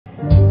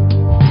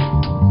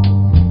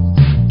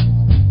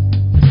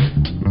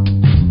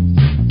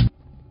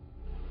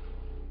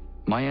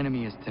My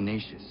enemy is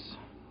tenacious.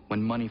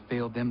 When money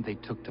failed them, they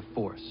took to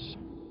force.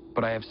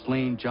 But I have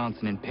slain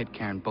Johnson and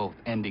Pitcairn both,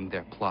 ending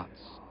their plots.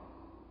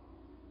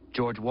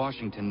 George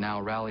Washington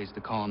now rallies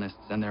the colonists,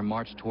 and their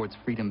march towards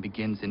freedom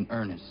begins in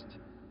earnest.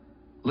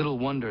 Little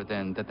wonder,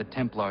 then, that the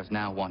Templars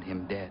now want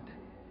him dead.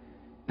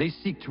 They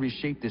seek to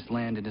reshape this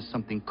land into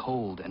something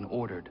cold and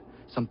ordered,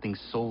 something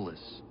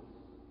soulless.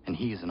 And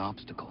he is an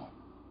obstacle.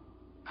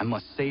 I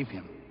must save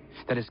him,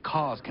 that his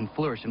cause can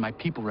flourish and my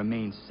people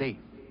remain safe.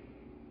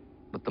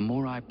 But the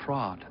more I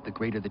prod, the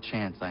greater the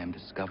chance I am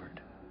discovered.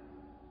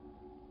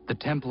 The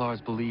Templars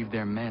believe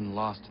their men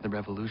lost the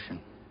revolution.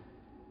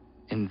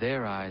 In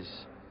their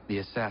eyes, the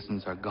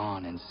assassins are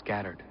gone and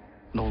scattered,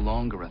 no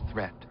longer a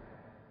threat.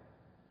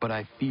 But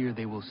I fear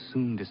they will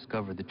soon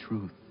discover the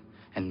truth,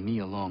 and me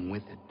along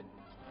with it.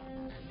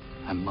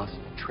 I must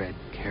tread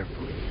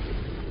carefully.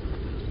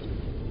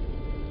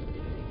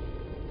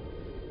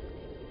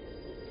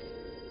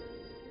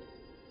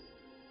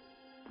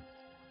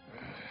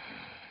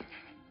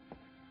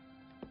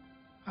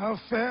 How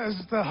fares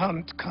the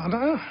hunt,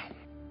 Connor?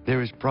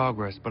 There is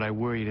progress, but I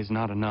worry it is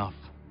not enough.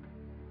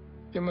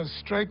 You must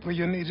strike where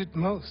you need it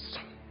most.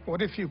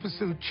 What if you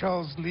pursued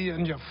Charles Lee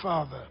and your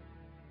father?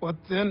 What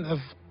then of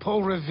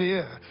Paul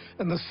Revere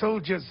and the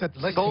soldiers at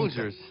Lexington?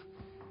 Soldiers?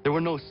 There were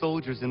no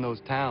soldiers in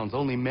those towns,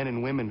 only men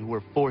and women who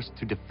were forced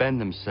to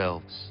defend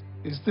themselves.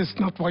 Is this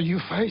not why you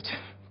fight?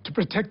 To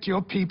protect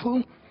your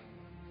people?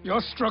 Your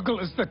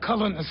struggle is the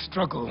colonist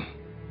struggle.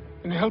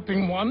 In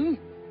helping one,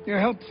 you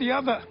help the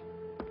other.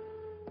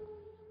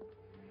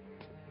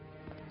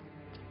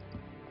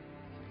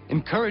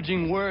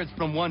 Encouraging words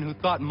from one who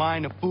thought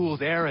mine a fool's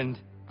errand.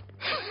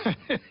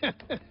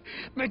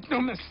 Make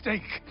no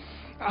mistake,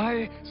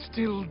 I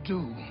still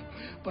do.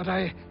 But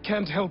I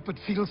can't help but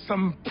feel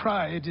some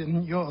pride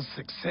in your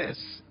success.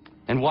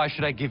 And why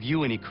should I give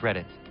you any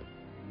credit?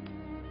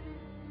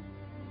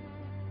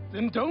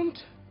 Then don't.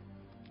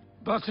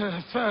 But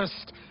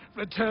first,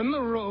 return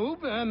the robe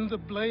and the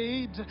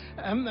blade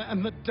and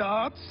the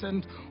darts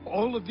and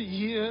all of the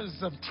years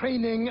of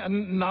training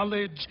and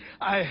knowledge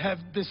I have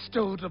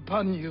bestowed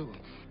upon you.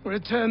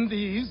 Return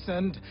these,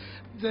 and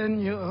then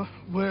your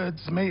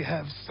words may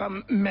have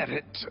some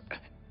merit.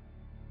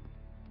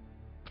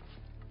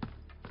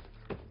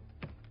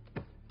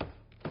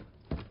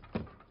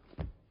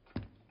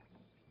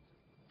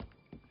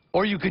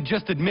 Or you could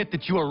just admit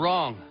that you are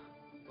wrong.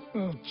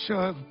 Oh,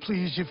 child,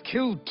 please, you've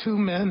killed 2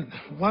 men.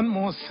 One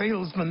more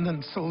salesman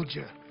than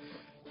soldier.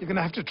 You're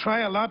gonna have to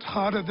try a lot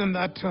harder than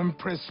that to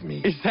impress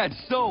me. Is that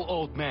so,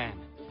 old man?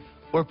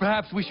 Or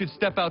perhaps we should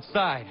step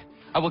outside.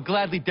 I will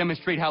gladly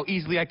demonstrate how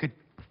easily I could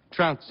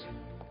trounce.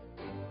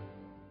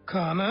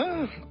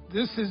 Connor,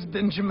 this is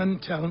Benjamin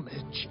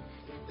Talmadge.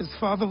 His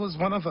father was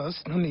one of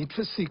us, no need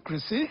for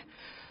secrecy.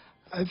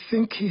 I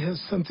think he has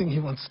something he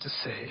wants to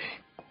say.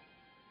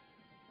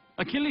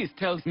 Achilles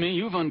tells me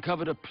you've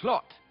uncovered a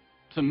plot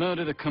to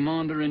murder the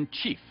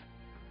commander-in-chief.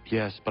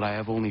 Yes, but I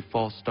have only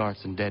false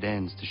starts and dead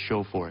ends to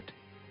show for it.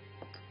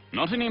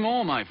 Not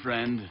anymore, my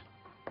friend.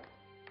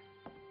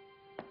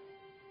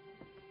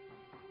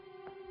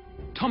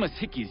 Thomas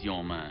Hickey's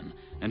your man,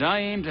 and I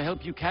aim to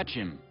help you catch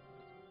him.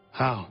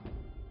 How?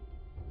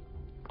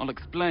 I'll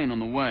explain on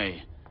the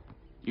way.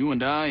 You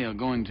and I are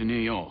going to New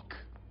York.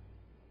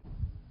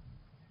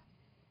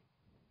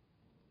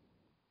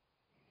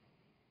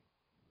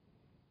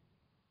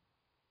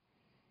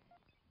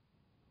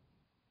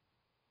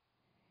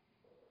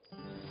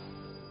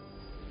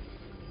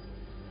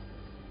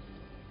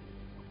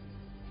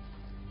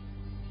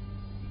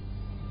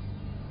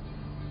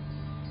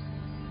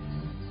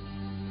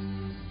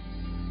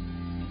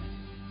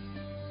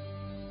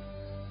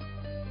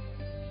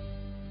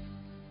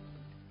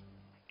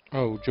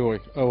 Oh, joy.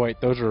 Oh,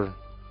 wait, those are...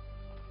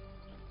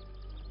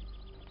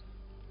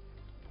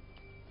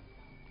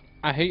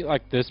 I hate,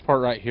 like, this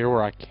part right here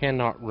where I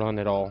cannot run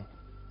at all.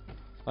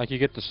 Like, you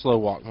get to slow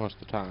walk most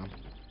of the time.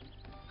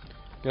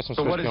 Guess I'm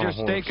So what supposed is to be your on a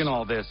horse. stake in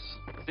all this?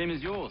 Same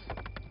as yours.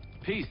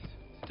 Peace,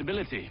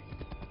 stability.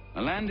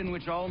 A land in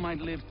which all might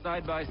live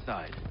side by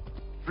side.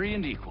 Free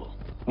and equal.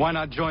 Why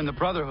not join the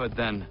Brotherhood,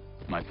 then?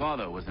 My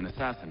father was an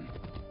assassin.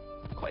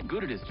 Quite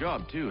good at his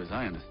job, too, as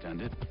I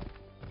understand it.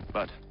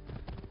 But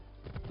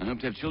I hope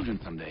to have children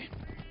someday.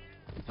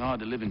 It's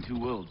hard to live in 2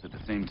 worlds at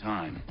the same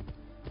time.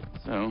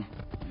 So,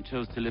 I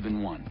chose to live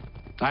in one.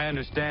 I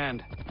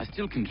understand. I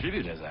still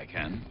contribute as I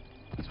can.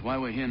 That's why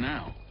we're here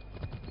now.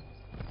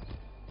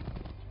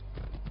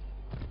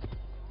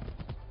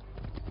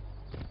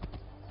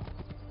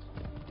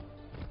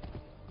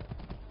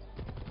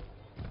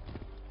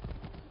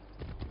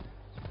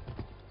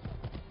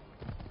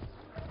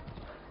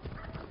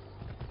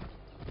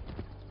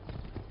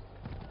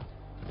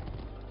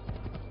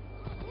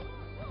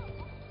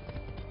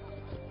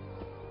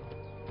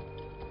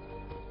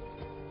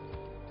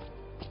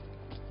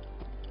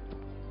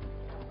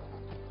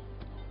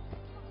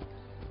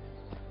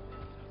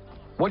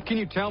 What can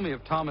you tell me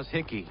of Thomas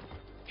Hickey?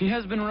 He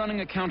has been running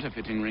a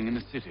counterfeiting ring in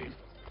the city.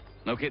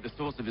 Locate the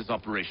source of his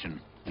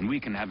operation, and we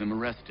can have him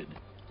arrested.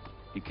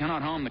 He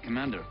cannot harm the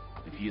commander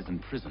if he is in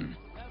prison.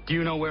 Do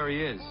you know where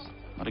he is?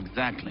 Not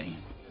exactly,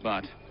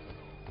 but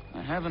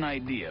I have an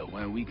idea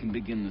where we can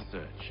begin the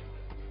search.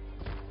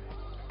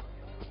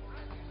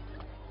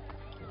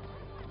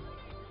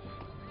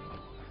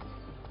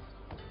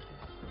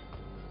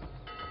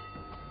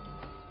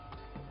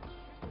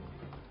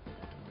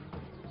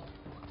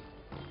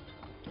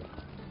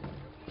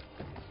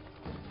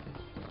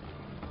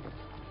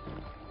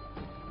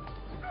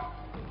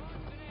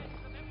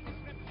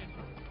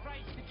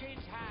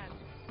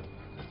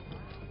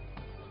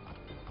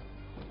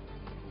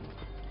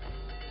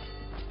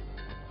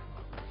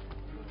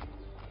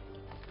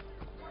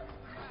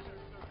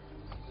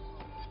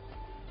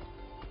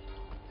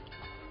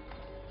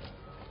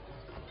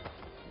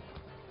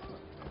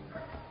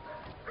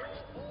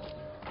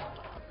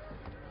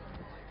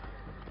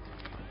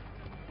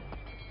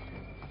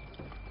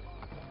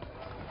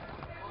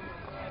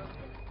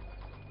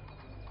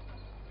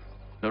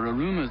 There are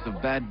rumors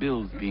of bad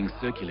bills being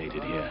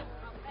circulated here.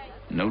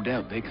 No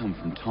doubt they come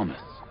from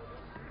Thomas.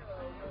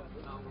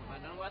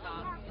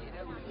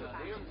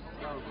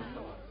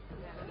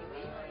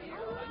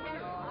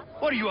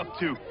 What are you up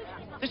to?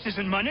 This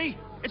isn't money.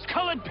 It's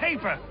colored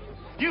paper.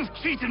 You've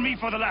cheated me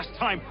for the last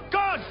time.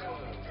 God!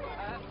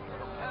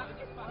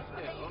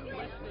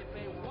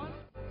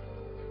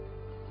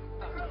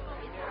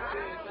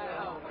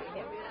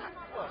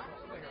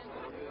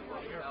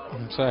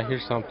 So I hear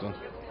something.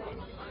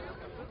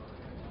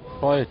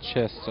 Probably a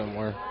chest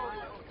somewhere.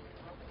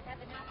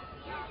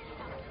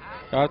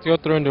 I have to go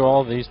through and do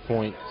all these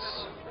points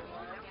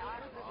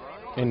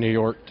in New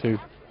York too.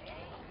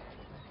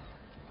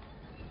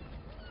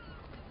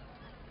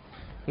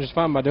 I just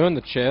find by doing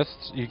the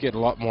chests, you get a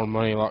lot more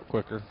money a lot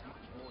quicker.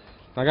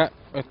 I got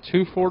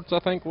 2 forts I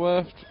think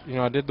left. You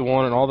know, I did the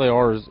one, and all they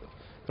are is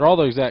they're all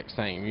the exact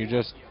same. You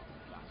just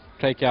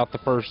take out the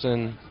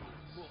person,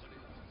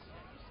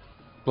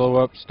 blow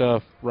up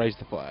stuff, raise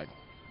the flag.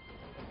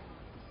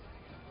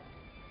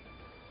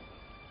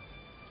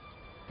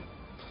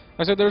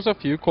 Like I said, there's a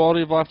few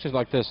quality of life changes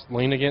like this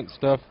lean against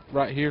stuff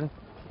right here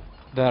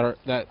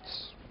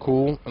that's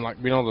cool, and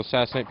like being able to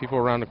assassinate people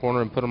around the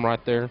corner and put them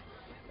right there.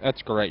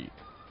 That's great.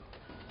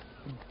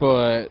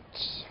 But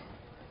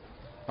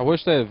I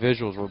wish the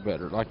visuals were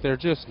better. Like, they're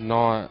just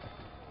not.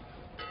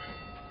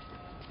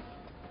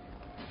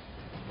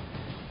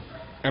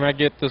 And I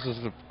get this is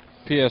a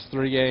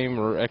PS3 game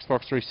or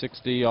Xbox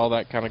 360, all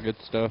that kind of good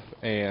stuff,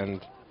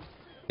 and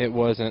it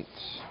wasn't.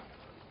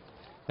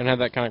 Didn't have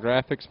that kind of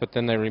graphics, but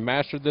then they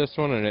remastered this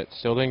one and it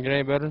still didn't get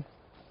any better.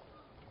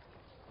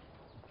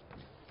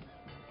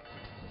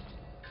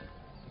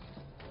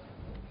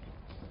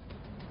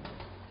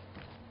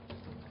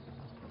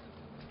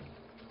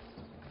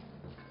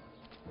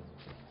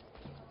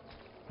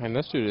 And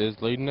this dude is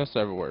leading us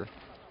everywhere.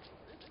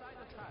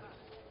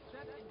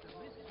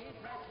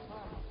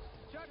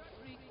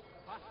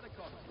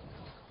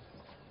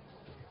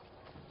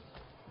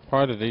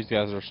 Part of these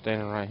guys are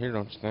standing right here,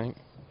 don't you think?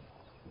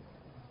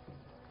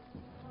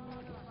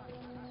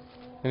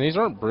 And these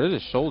aren't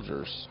British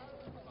soldiers.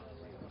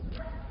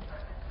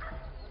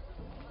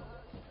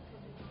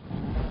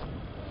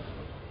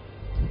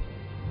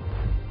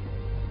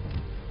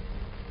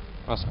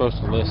 I was supposed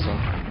to listen.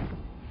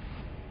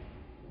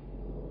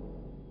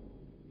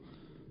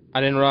 I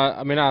didn't write.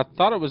 I mean, I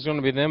thought it was going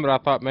to be them, but I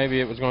thought maybe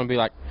it was going to be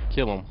like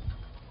kill them.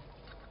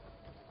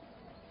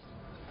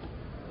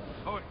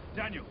 Oh,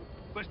 Daniel,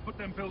 let's put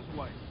them bills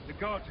away. The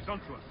guards is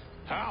onto us.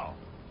 How?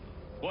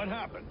 What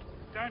happened?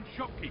 Dan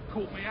Shopkeep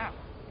caught me out.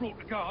 Brought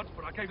the guards,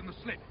 but I gave him the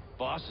slip.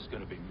 Boss is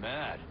gonna be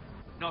mad.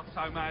 Not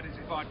so mad as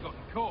if I'd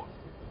gotten caught.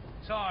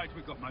 Besides,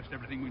 we've got most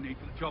everything we need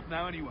for the job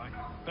now anyway.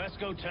 Best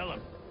go tell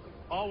him.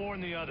 I'll warn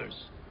the others.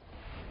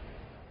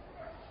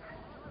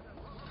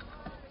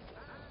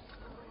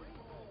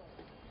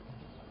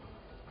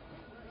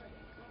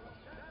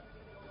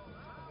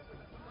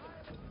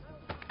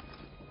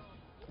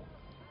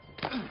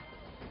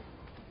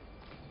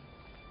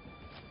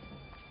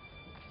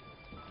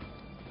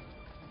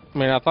 I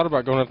mean, I thought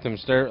about going up them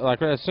stairs.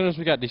 Like, as soon as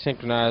we got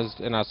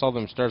desynchronized and I saw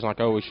them stairs, I'm like,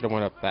 oh, we should have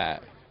went up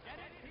that.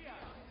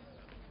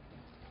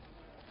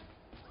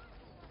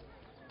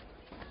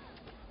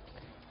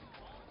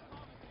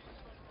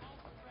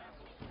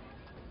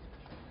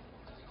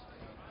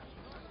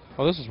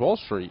 Oh, this is Wall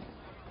Street.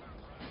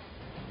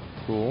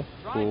 Cool,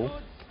 cool. Dry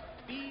goods,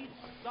 feed,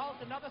 salt,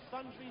 and other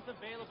sundries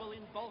available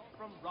in bulk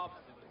from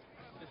Robson.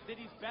 The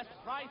city's best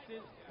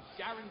prices,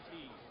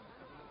 guaranteed.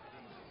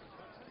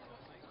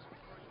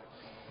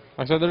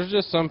 Like I said, there's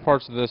just some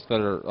parts of this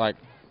that are like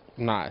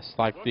nice.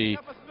 Like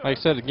I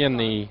said again,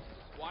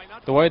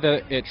 the way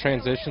that it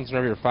transitions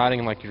whenever you're fighting,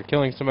 and like you're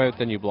killing somebody, but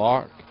then you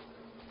block,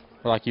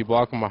 or like you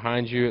block them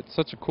behind you. It's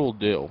such a cool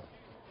deal.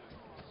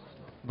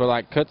 But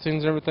like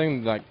cutscenes and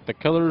everything, like the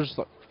colors,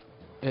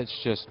 it's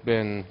just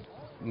been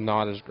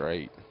not as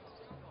great.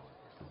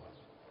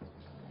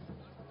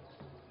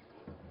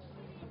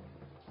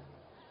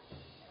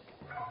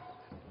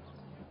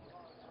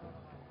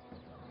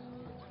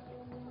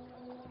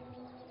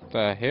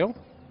 The hell?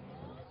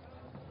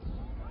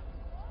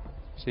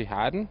 Is he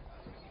hiding?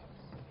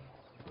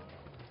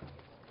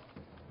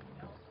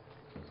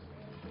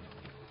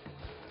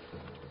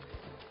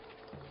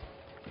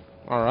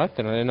 Alright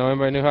then, I didn't know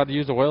anybody knew how to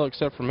use a whale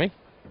except for me.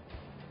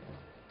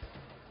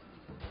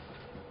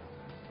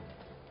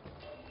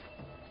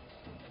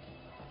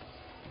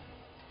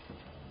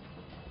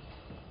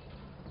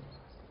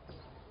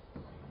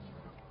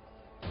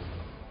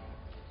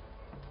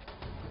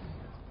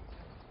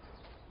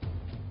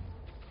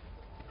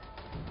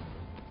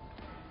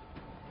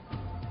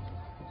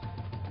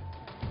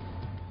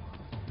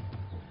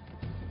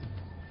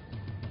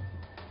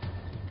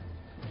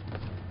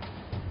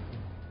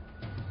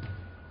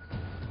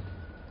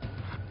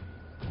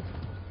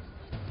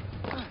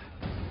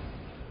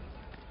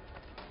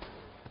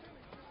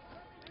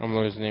 I'm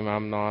losing him,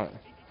 I'm not.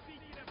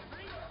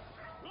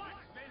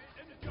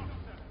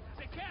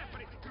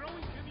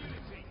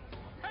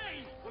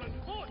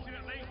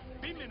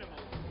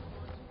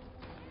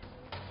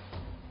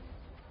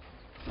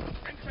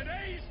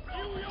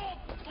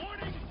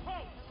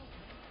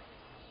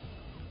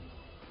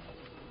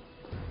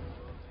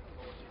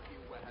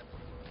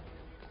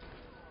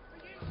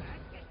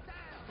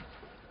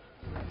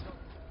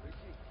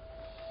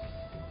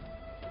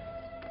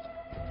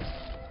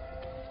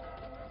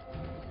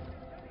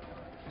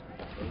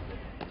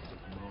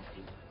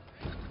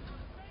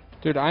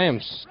 Dude, I am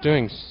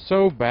doing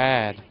so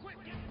bad.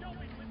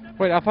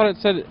 Wait, I thought it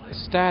said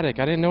static.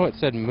 I didn't know it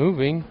said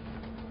moving.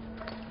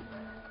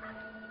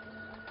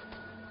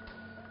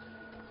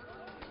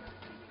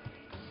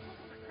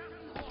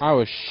 I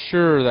was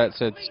sure that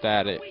said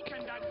static.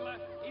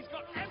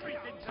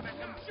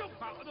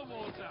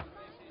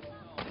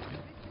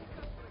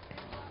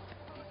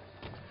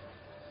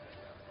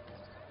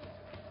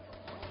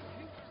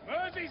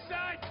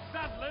 Merseyside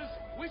Saddlers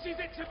wishes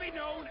it to be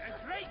known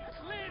a great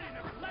clearing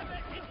of leather.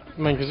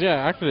 I mean, because,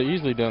 yeah, I could have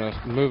easily done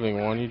a moving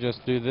one. You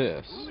just do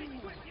this.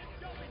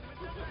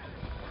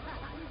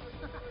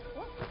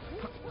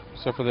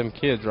 Except for them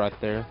kids right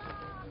there.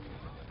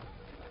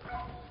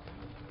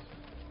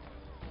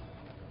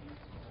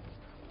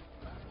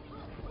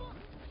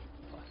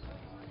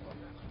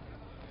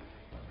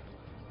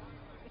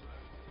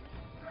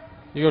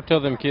 You go tell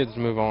them kids to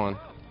move on.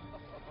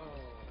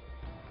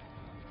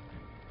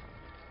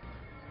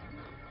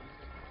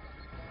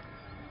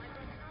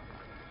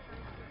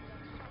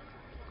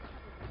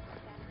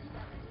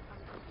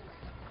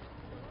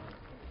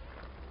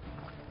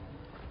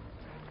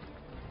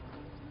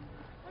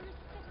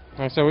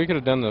 Like I said, we could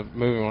have done the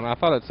moving one. I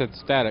thought it said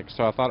static,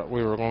 so I thought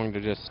we were going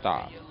to just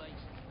stop.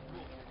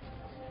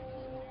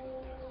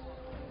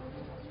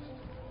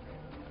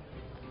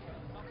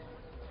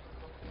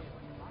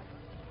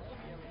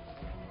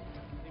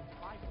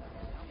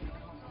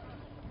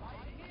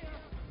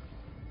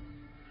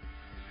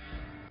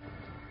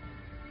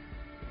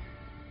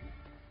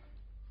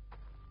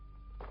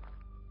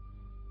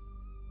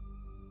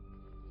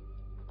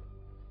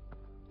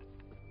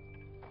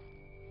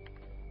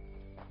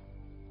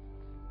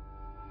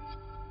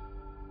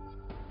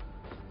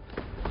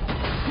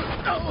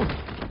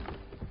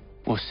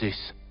 What's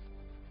this?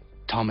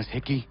 Thomas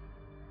Hickey?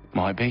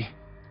 Might be.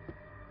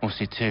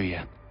 What's it to you?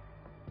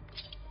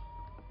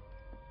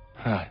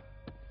 Huh.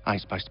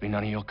 Ain't supposed to be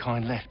none of your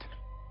kind left.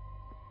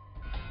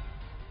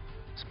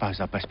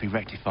 Suppose I'd best be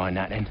rectifying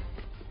that then.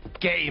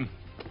 Get him!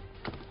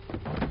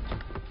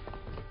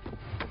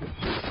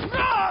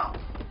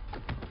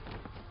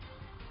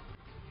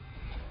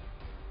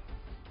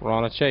 We're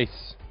on a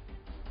chase.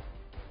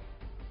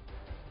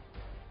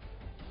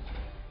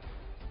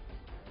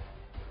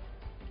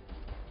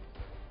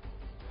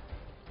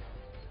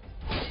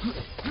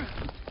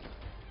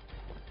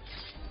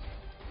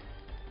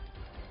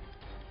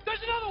 There's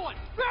another one!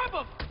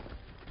 Grab him!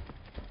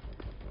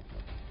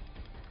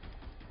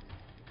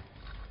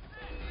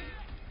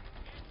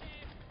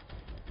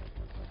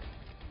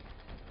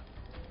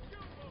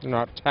 Do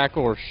not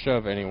tackle or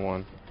shove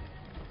anyone.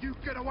 You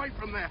get away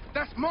from there.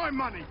 That's my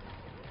money.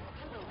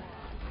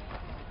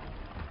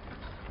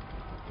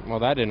 Well,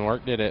 that didn't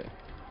work, did it?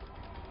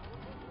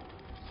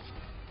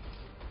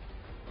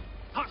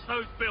 Touch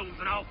those bills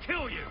and I'll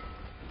kill you.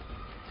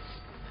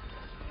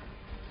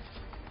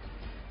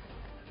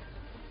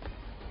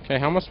 Okay,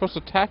 how am I supposed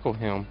to tackle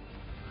him?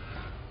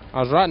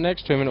 I was right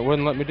next to him and it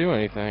wouldn't let me do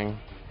anything.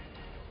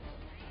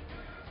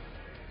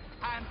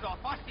 Hands off.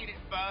 I seen it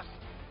first.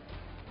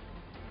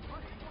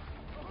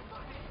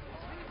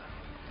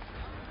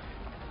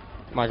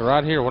 Like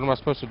right here, what am I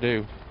supposed to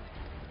do?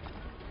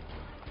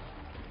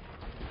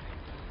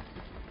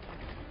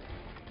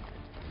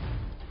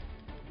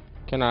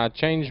 Can I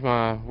change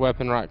my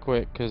weapon right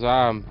quick? Because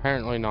I'm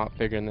apparently not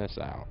figuring this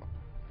out.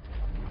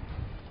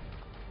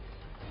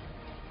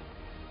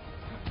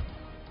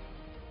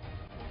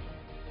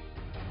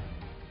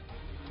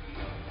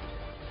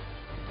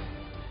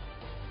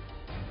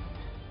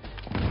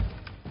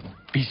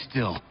 Be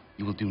still.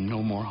 You will do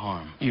no more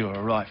harm. You're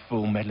a right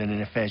fool meddling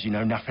in affairs you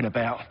know nothing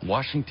about.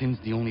 Washington's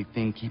the only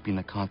thing keeping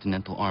the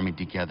Continental Army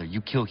together.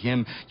 You kill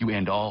him, you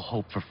end all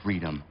hope for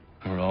freedom.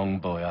 Wrong,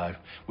 boyo.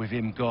 With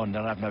him gone,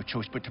 they'll have no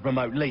choice but to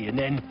promote Lee, and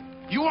then...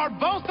 You are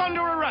both under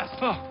arrest!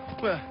 Oh,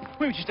 Well,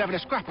 we were just having a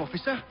scrap,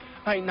 officer.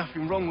 Ain't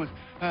nothing wrong with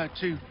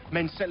two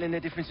men settling their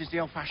differences the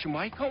old-fashioned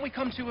way. Can't we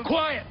come to a...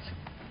 Quiet!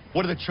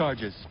 What are the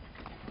charges?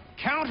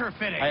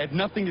 Counterfeiting! I had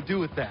nothing to do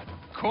with that.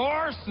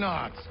 Course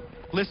not.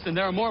 Listen,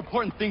 there are more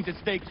important things at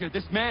stake here.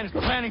 This man is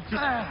planning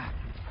to...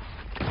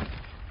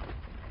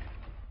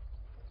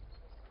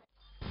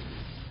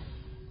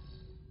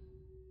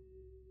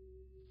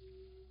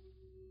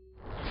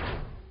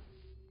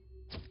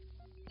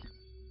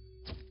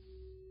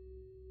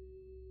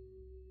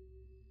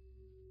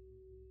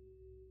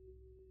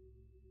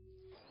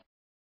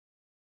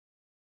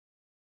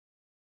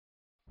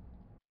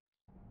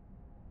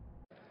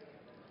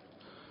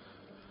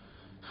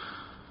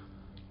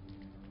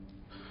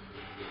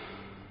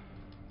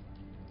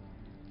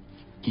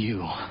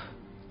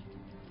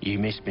 You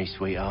missed me,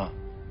 sweetheart.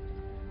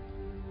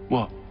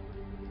 What?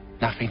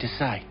 Nothing to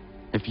say?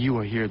 If you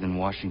are here, then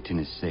Washington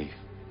is safe.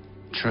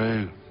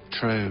 True.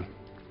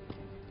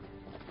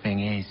 Thing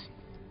is,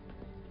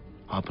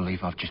 I believe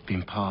I've just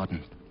been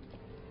pardoned.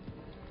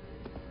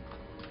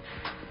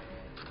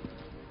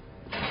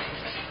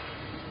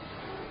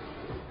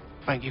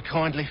 Thank you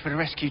kindly for the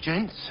rescue,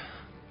 gents.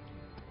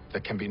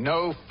 There can be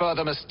no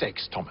further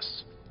mistakes,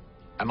 Thomas.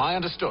 Am I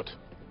understood?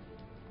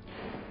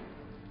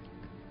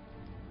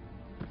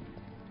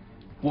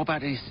 What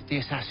about the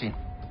assassin?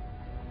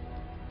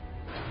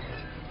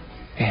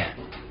 Yeah,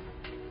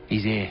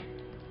 he's here.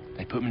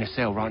 They put him in a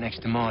cell right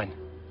next to mine.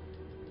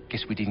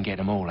 Guess we didn't get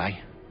them all, eh?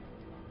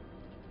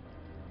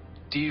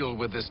 Deal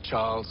with this,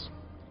 Charles.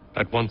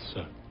 At once,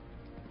 sir.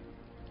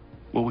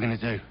 What are we gonna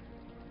do?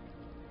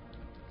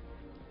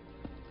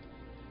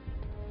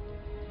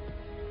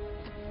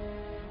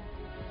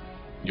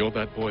 You're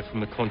that boy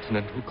from the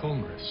Continental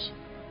Congress.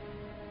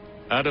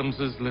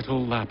 Adams's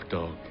little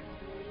lapdog.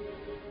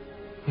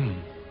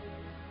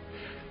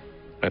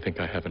 I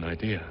think I have an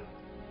idea.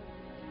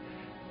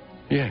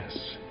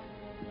 Yes.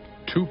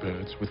 2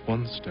 birds with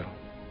 1 stone.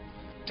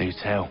 Do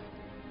tell.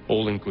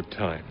 All in good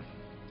time.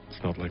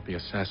 It's not like the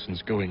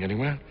assassin's going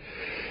anywhere.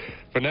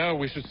 For now,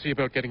 we should see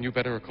about getting you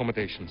better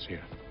accommodations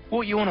here.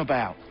 What are you on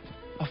about?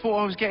 I thought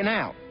I was getting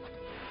out.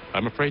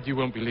 I'm afraid you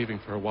won't be leaving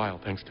for a while,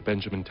 thanks to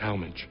Benjamin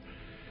Talmadge.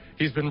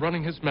 He's been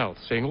running his mouth,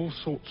 saying all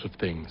sorts of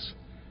things.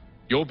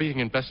 You're being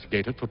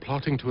investigated for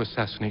plotting to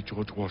assassinate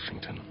George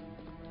Washington.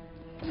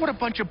 What a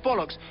bunch of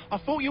bollocks. I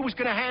thought you was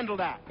gonna handle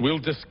that. We'll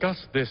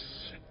discuss this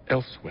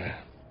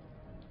elsewhere.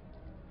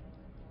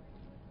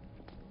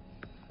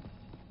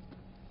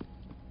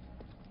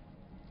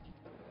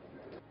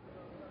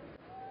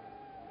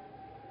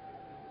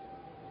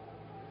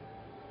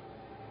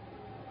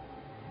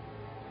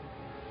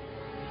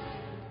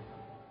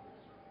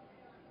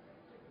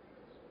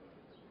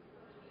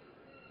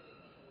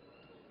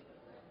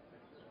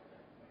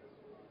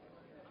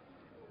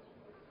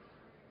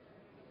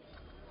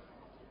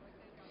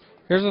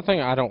 Here's the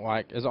thing I don't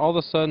like, is all of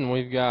a sudden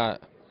we've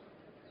got...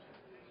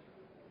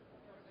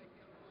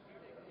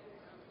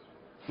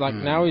 Like,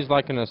 now he's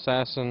like an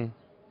assassin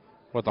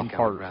with a I would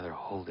heart. rather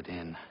hold it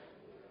in.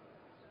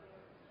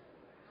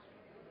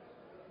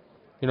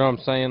 You know what I'm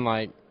saying?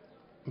 Like,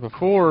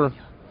 before...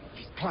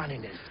 He's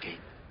planning an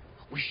escape.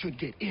 We should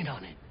get in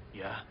on it.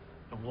 Yeah?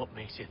 And what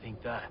makes you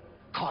think that?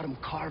 Caught him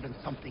carving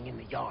something in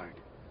the yard.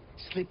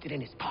 Slipped it in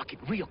his pocket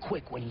real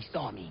quick when he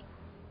saw me.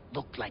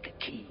 Looked like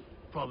a key.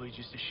 Probably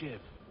just a shiv.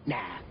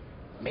 Nah,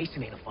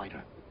 Mason ain't a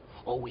fighter.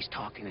 Always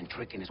talking and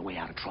tricking his way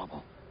out of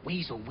trouble.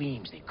 Weasel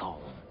Weems, they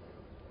call him.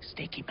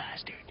 Sneaky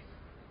bastard.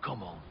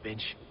 Come on,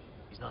 Finch.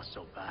 He's not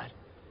so bad.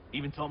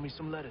 Even taught me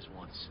some letters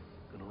once.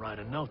 Gonna write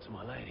a note to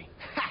my lady.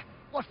 Ha!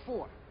 What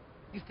for?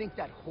 You think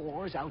that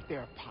whore's out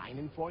there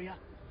pining for you?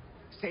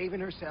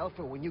 Saving herself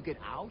for when you get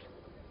out?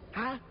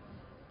 Huh?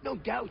 No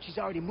doubt she's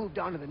already moved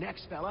on to the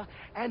next fella,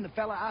 and the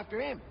fella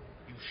after him.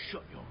 You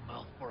shut your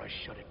mouth or I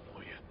shut it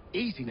for you.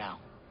 Easy now.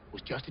 It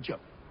was just a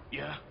joke.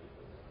 Yeah?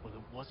 Well,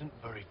 it wasn't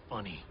very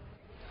funny.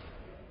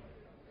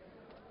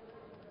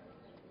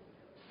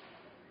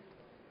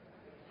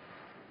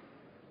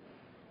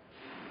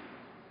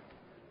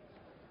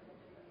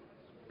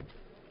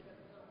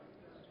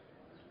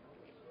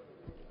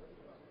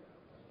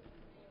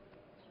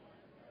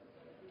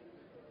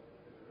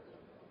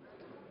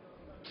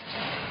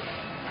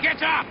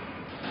 Get up!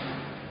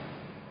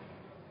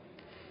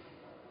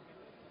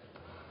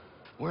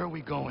 Where are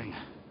we going?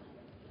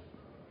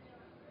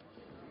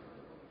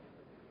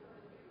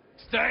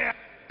 Stay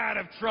out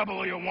of trouble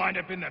or you'll wind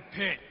up in the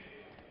pit.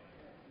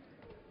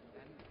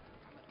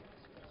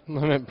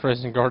 Limit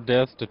prison guard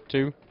deaths to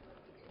 2.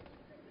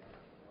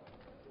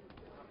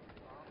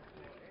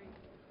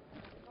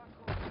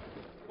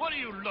 What are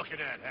you looking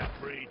at,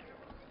 half-breed?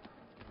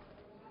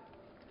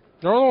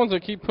 They're the ones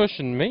that keep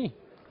pushing me.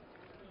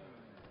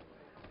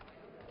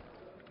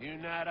 You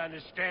not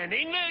understand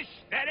English?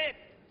 That it?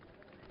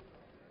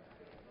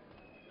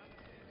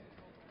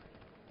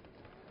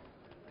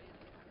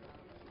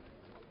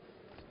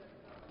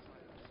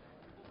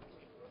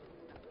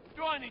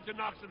 Do I need to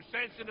knock some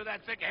sense into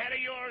that thick head of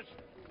yours?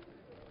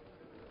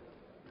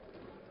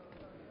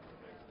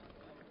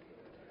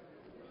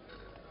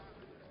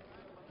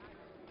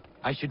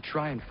 I should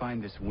try and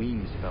find this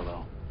Weems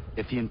fellow.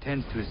 If he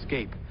intends to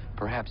escape,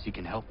 perhaps he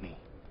can help me.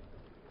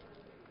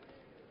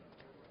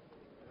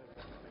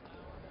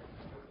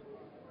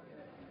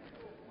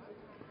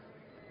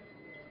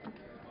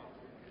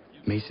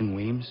 Mason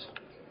Weems?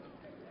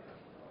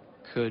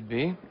 Could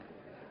be.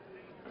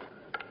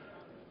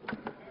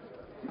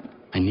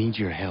 I need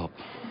your help.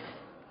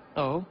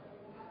 Oh?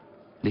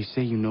 They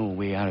say you know a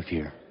way out of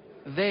here.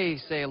 They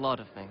say a lot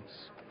of things.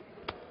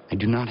 I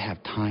do not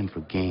have time for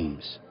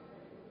games.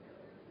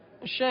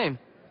 A shame,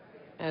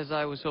 as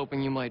I was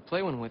hoping you might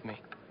play one with me.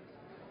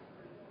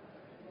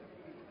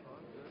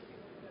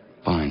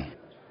 Fine.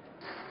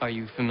 Are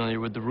you familiar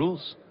with the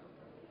rules?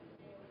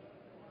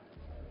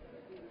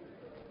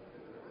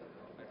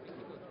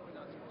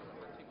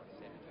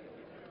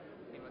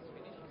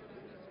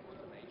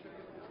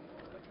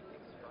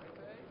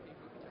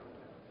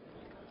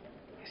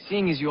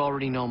 Seeing as you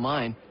already know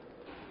mine,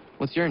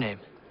 what's your name?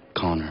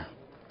 Connor.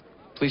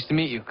 Pleased to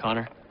meet you,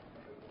 Connor.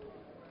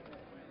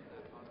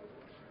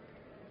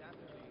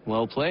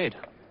 Well played.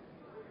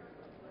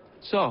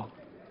 So,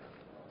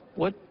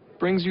 what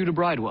brings you to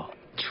Bridewell?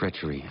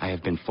 Treachery. I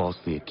have been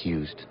falsely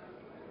accused.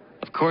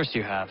 Of course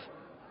you have.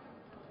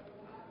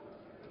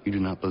 You do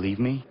not believe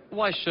me?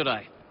 Why should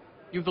I?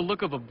 You've the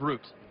look of a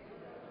brute.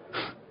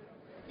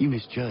 You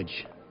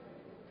misjudge.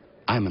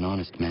 I'm an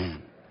honest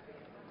man.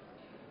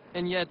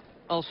 And yet,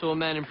 also a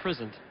man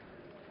imprisoned.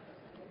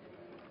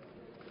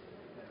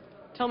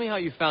 Tell me how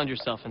you found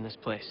yourself in this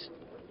place.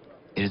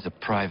 It is a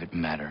private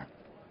matter.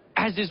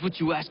 As is what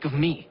you ask of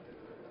me.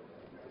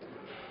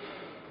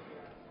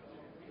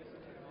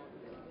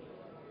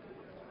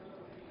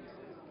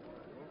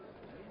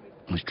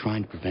 I was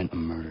trying to prevent a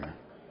murder.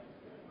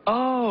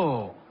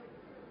 Oh.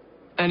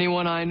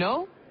 Anyone I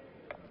know?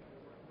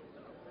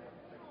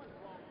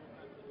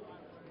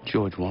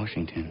 George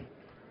Washington.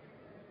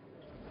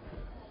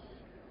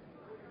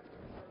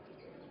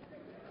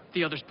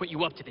 The others put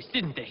you up to this,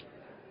 didn't they?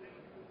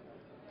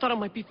 Thought it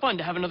might be fun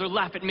to have another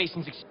laugh at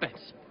Mason's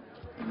expense.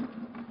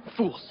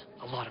 Fools,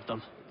 a lot of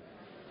them.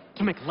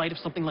 To make light of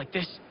something like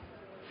this.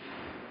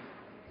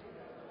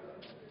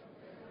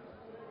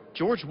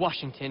 George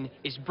Washington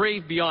is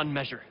brave beyond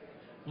measure,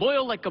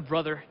 loyal like a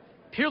brother,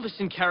 peerless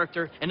in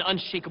character, and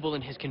unshakable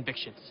in his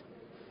convictions.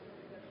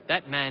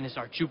 That man is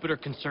our Jupiter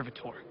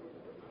Conservator,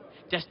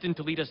 destined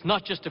to lead us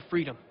not just to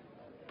freedom,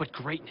 but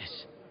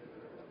greatness.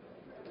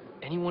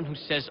 Anyone who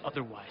says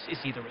otherwise is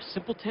either a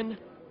simpleton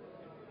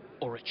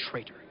or a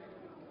traitor.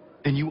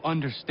 Then you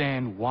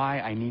understand why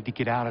I need to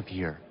get out of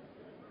here.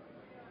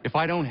 If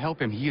I don't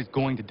help him, he is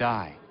going to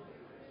die.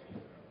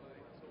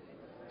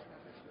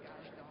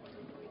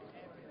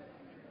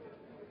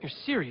 You're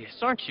serious,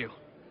 aren't you?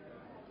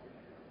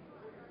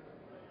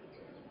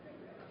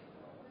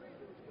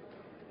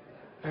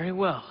 Very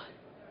well.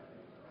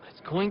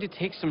 It's going to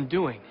take some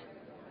doing.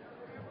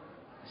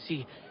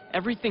 See,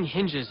 everything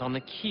hinges on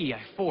the key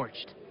I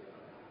forged.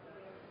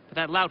 But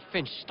that loud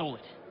Finch stole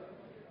it.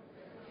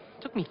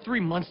 Took me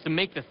 3 months to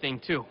make the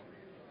thing, too.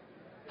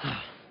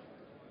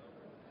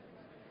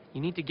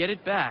 You need to get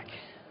it back,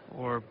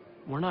 or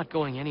we're not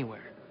going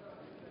anywhere.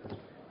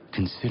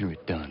 Consider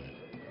it done.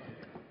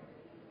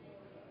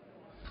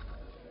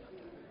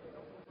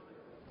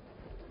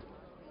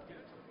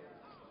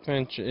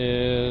 Finch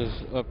is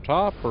up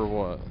top, or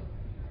what?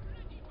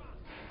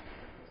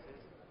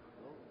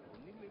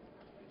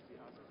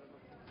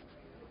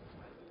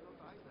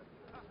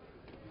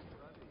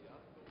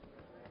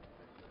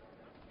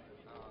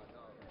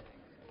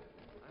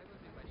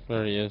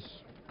 There he is.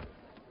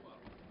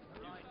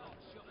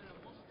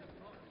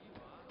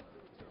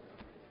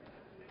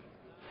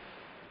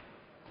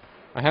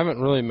 I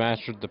haven't really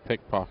mastered the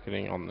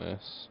pickpocketing on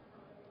this.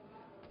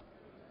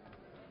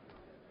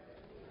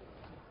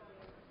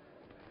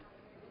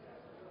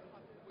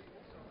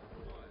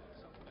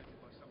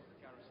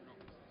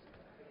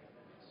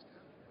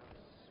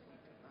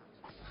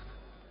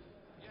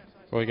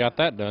 Well, we got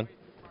that done.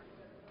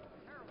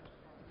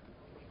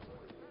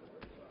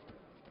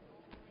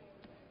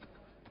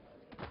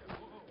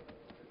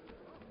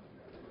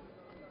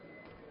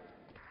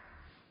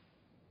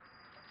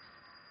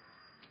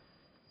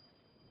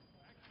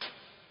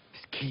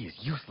 He is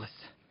useless.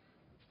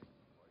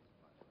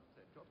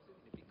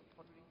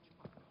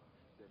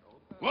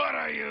 What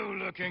are you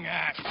looking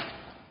at?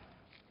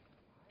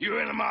 You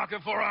in the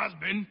market for a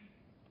husband?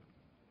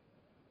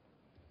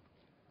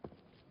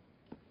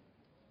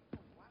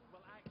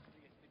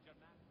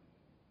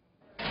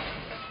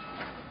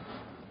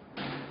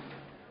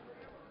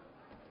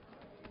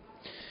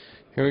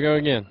 Here we go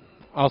again.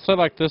 I'll say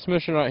like this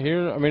mission right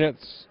here, I mean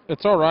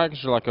it's alright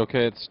because you're like,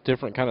 okay, it's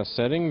different kind of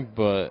setting,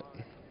 but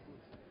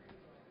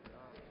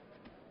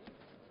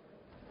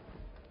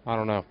I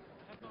don't know.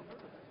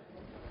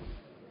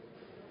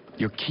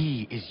 Your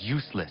key is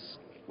useless.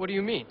 What do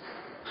you mean?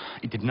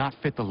 It did not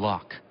fit the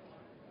lock.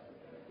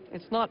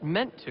 It's not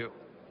meant to.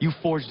 You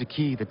forged a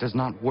key that does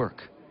not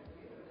work.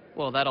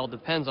 Well, that all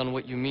depends on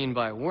what you mean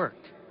by work.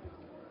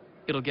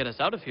 It'll get us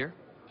out of here,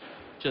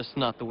 just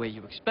not the way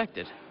you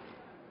expected.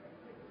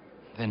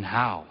 Then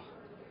how?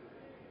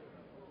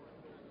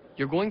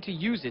 You're going to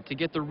use it to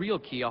get the real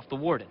key off the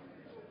warden.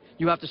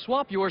 You have to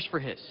swap yours for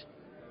his.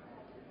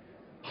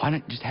 Why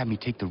not just have me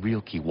take the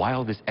real key? Why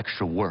all this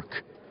extra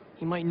work?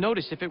 He might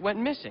notice if it went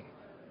missing.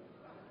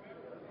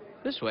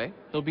 This way,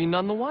 he'll be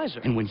none the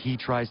wiser. And when he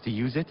tries to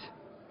use it?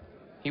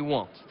 He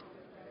won't.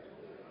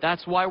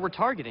 That's why we're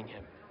targeting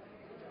him.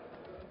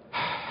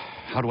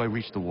 How do I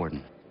reach the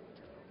warden?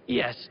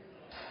 Yes.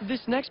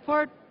 This next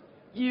part,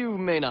 you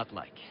may not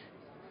like.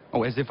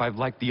 Oh, as if I've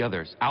liked the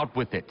others. Out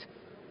with it.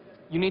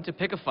 You need to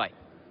pick a fight.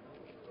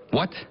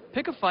 What?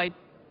 Pick a fight,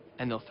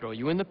 and they'll throw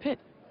you in the pit.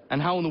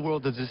 And how in the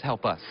world does this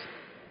help us?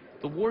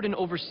 The warden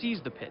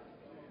oversees the pit.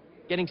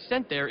 Getting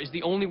sent there is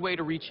the only way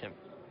to reach him.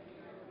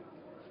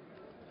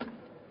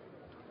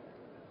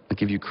 I'll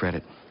give you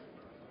credit.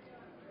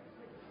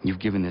 You've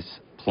given this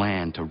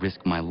plan to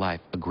risk my life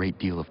a great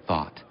deal of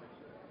thought.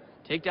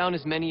 Take down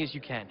as many as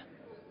you can.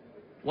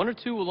 1 or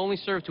 2 will only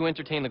serve to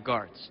entertain the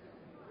guards.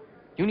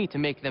 You need to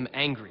make them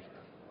angry.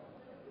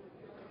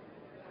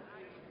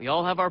 We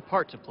all have our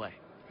part to play.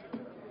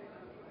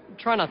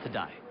 Try not to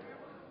die.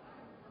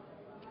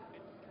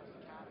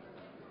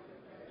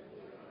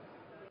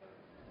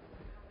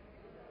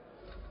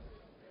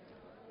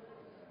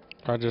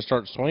 I just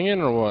start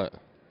swinging or what?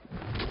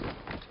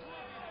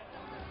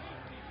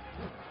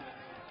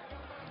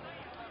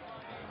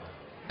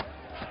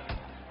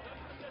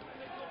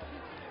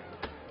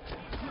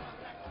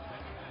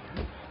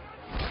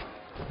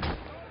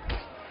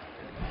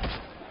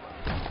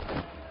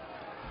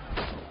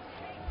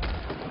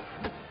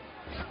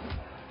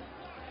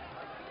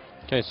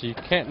 Okay, so you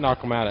can't knock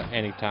them out at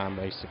any time,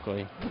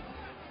 basically.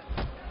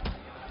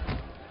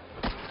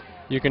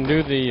 You can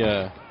do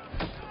the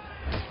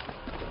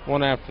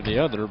one after the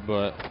other,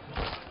 but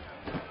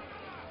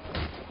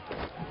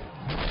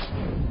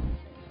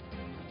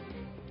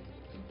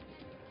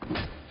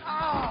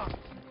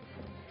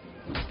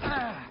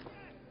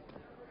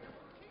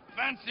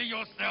Fancy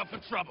yourself a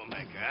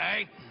troublemaker,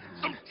 eh?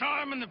 Some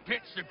time in the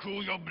pits to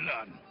cool your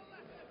blood.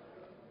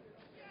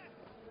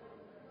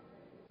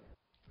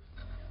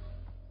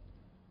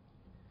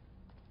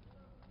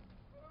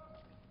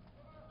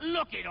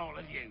 Look at all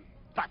of you,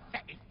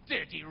 pathetic,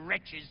 dirty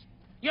wretches.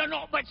 You're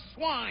not but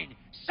swine,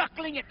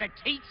 suckling at the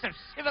teats of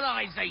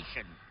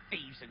civilization.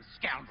 Thieves and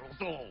scoundrels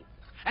all.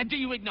 And do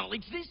you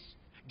acknowledge this?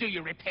 Do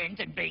you repent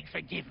and beg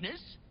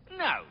forgiveness?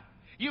 No.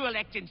 You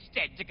elect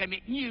instead to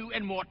commit new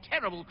and more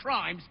terrible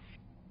crimes.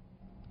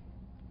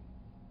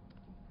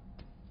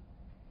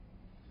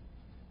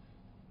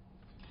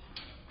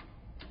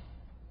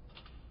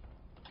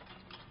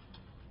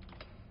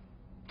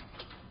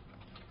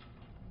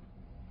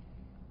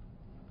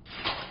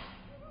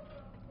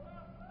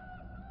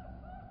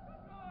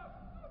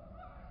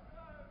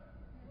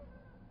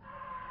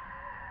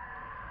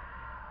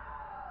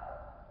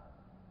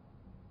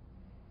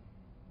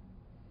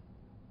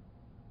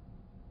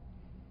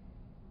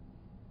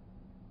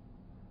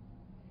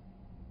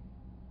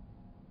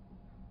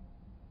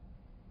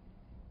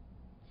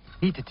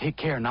 Need to take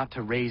care not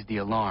to raise the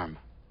alarm.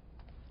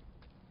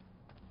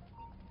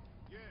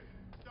 You,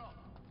 stop.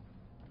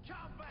 Come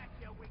back,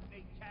 you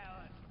weak-kneed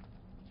coward.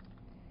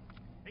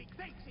 He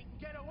thinks he can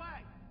get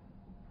away.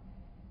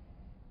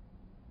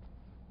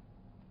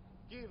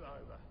 Give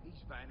over. He's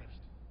vanished.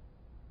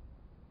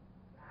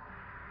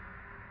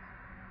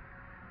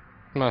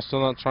 am I still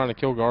not trying to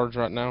kill guards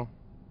right now?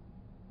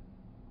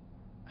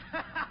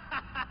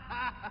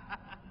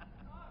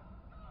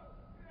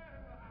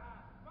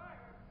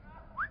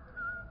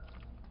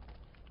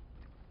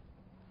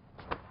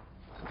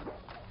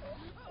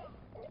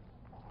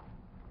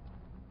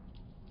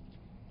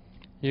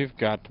 You've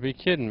got to be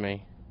kidding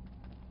me.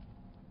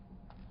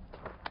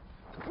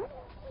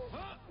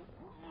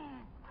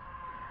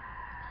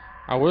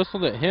 I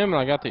whistled at him and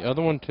I got the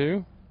other one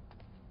too?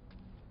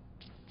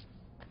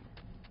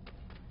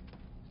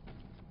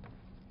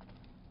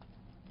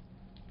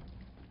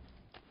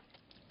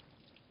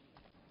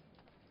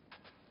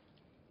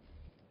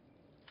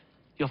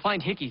 You'll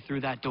find Hickey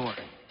through that door.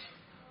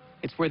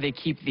 It's where they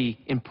keep the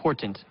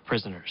important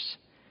prisoners.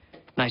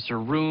 Nicer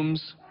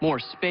rooms, more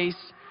space,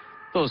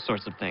 those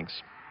sorts of things.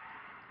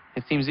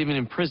 It seems even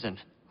in prison,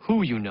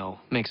 who you know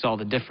makes all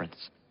the difference.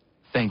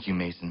 Thank you,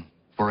 Mason,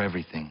 for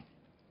everything.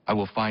 I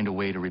will find a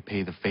way to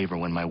repay the favor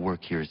when my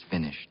work here is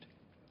finished.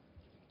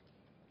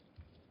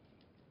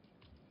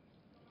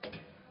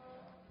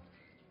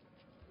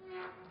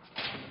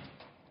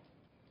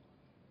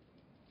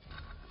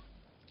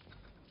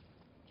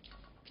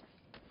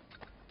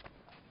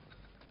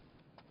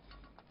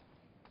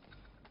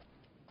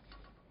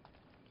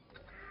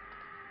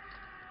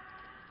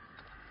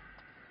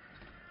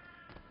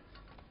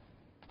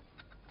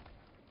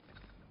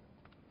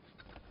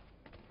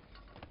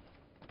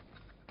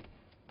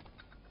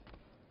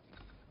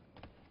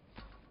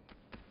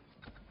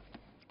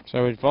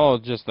 So we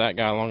followed just that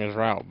guy along his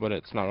route, but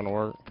it's not going to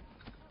work.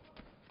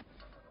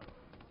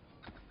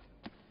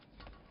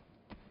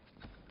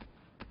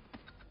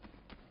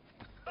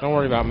 Don't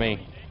worry about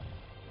me.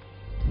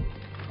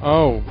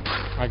 Oh,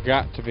 I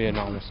got to be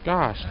anonymous.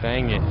 Gosh,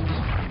 dang it.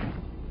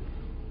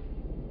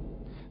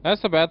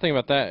 That's the bad thing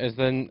about that, is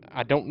then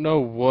I don't know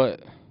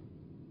what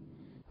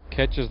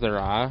catches their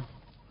eye.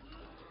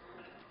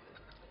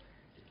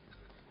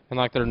 And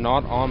like they're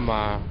not on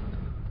my...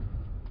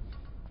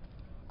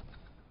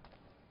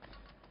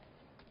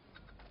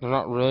 They're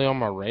not really on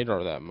my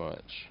radar that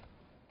much.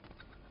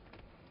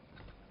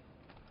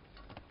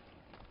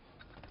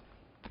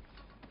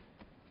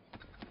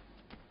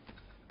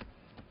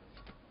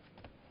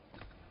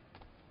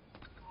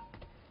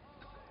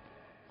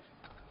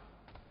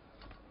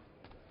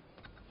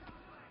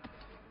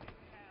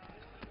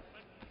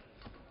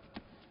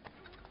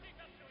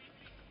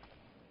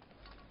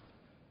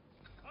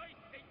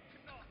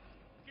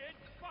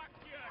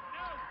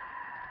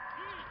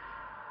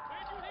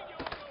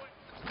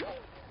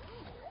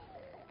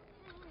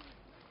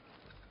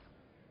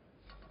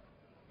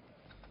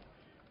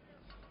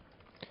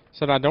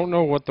 Said I don't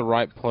know what the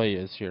right play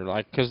is here,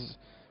 like, because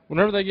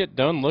whenever they get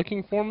done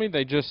looking for me,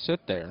 they just sit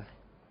there.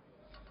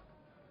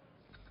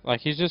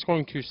 Like, he's just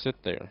going to sit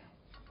there.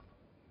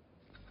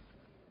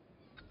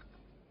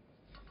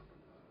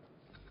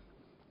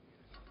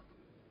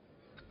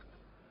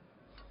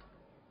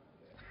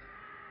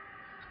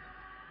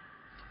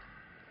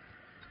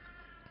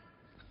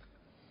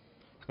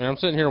 I mean, I'm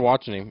sitting here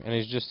watching him, and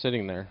he's just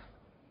sitting there.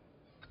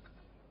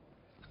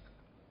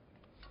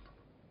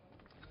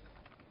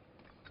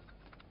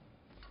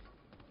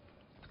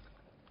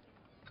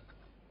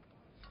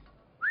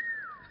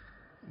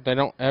 They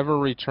don't ever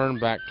return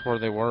back to where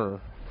they were.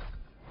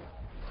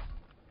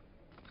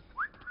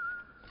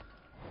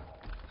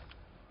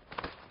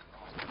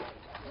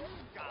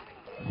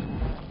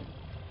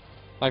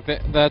 Like,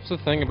 that's the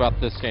thing about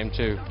this game,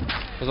 too.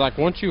 Is like,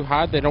 once you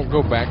hide, they don't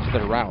go back to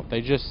their route. They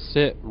just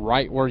sit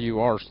right where you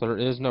are, so there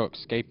is no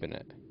escaping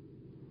it.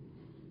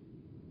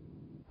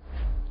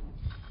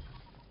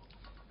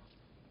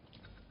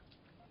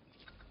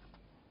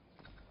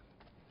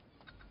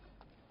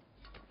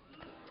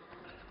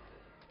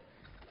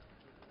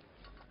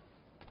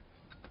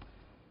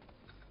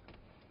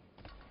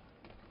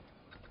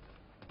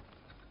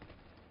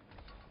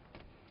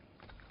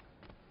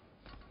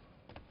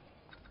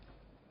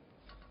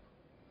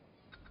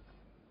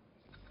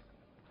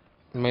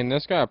 I mean,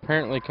 this guy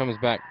apparently comes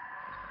back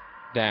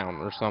down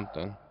or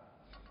something.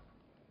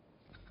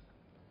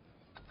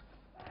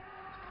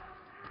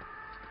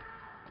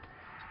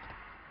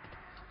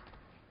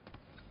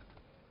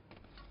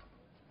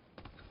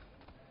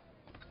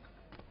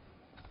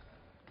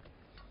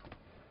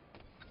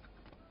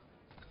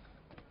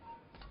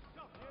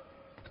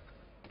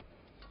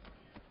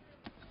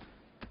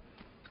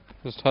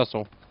 Just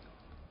hustle.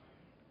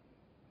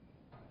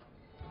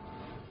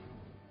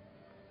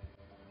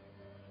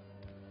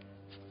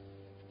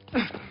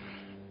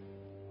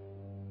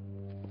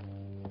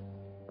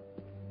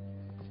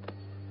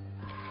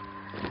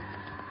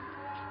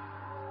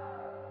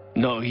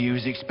 Not what you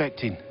was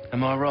expecting,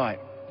 am I right?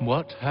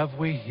 What have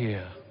we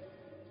here?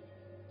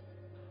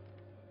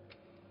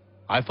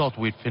 I thought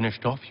we'd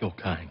finished off your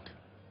kind.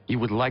 You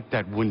would like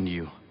that, wouldn't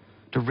you?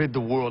 To rid the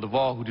world of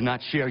all who do not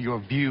share your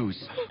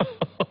views.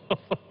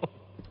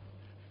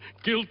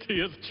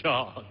 Guilty as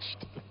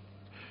charged.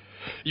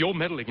 Your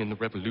meddling in the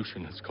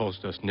revolution has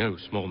caused us no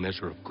small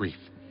measure of grief.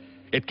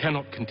 It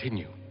cannot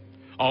continue.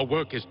 Our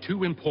work is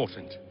too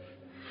important.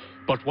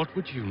 But what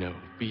would you know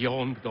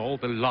beyond all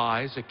the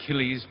lies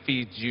Achilles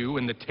feeds you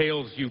and the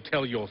tales you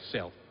tell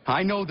yourself?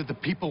 I know that the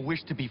people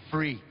wish to be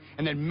free,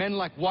 and that men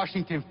like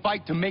Washington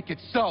fight to make it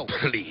so.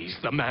 Please,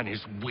 the man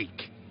is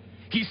weak.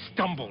 He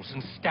stumbles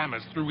and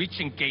stammers through each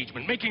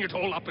engagement, making it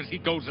all up as he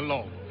goes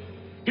along.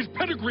 His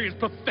pedigree is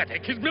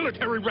pathetic, his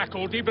military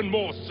record even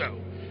more so.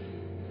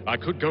 I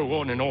could go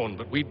on and on,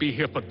 but we'd be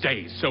here for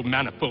days, so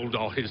manifold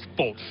are his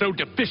faults, so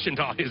deficient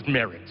are his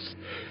merits.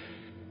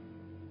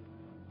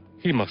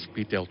 He must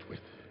be dealt with.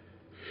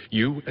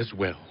 You as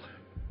well.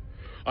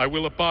 I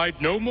will abide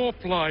no more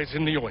flies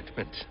in the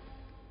ointment.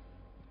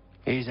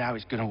 Here's how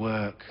it's gonna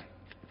work.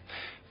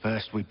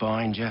 First we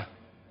bind you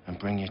and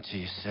bring you to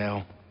your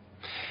cell.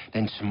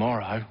 Then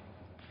tomorrow,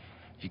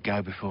 you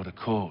go before the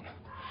court,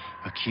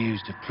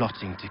 accused of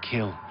plotting to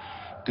kill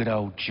good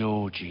old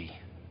Georgie.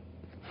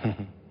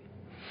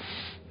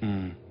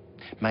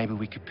 Maybe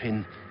we could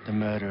pin the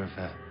murder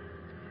of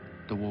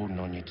the warden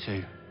on you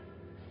too.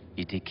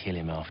 You did kill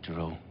him after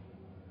all.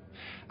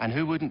 And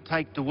who wouldn't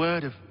take the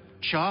word of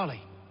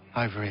Charlie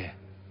over here?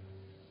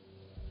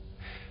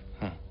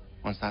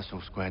 Once that's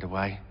all squared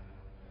away,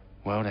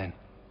 well then.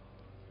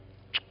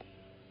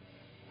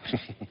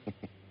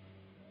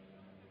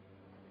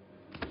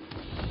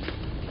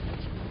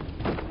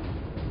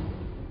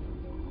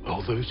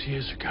 All those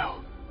years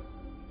ago,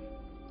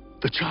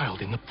 the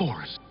child in the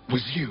forest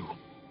was you.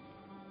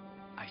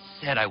 I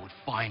said I would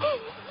find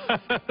you.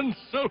 And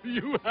so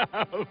you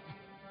have.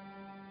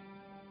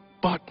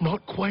 But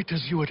not quite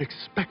as you had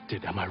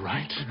expected, am I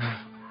right?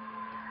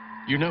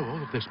 You know,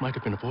 all of this might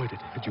have been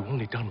avoided had you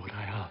only done what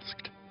I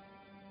asked.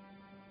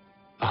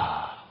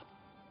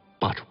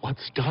 But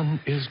what's done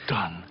is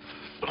done.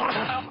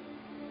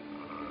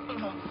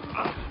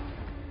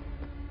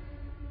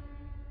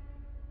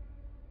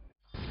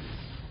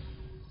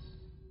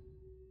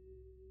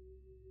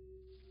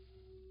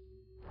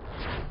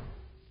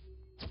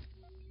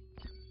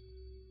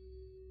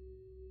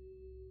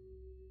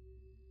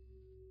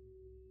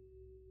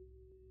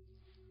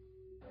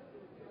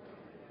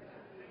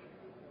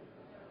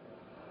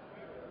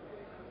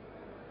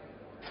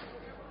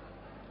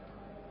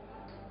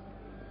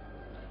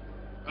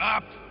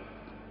 Up!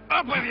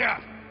 Up with you!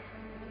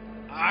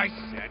 I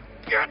said,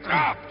 get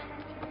up!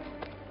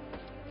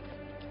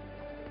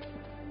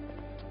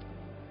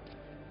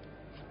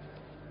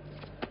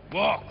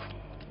 Walk!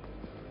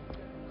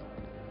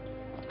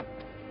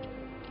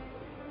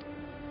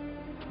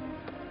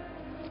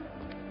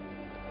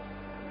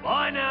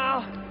 Bye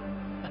now.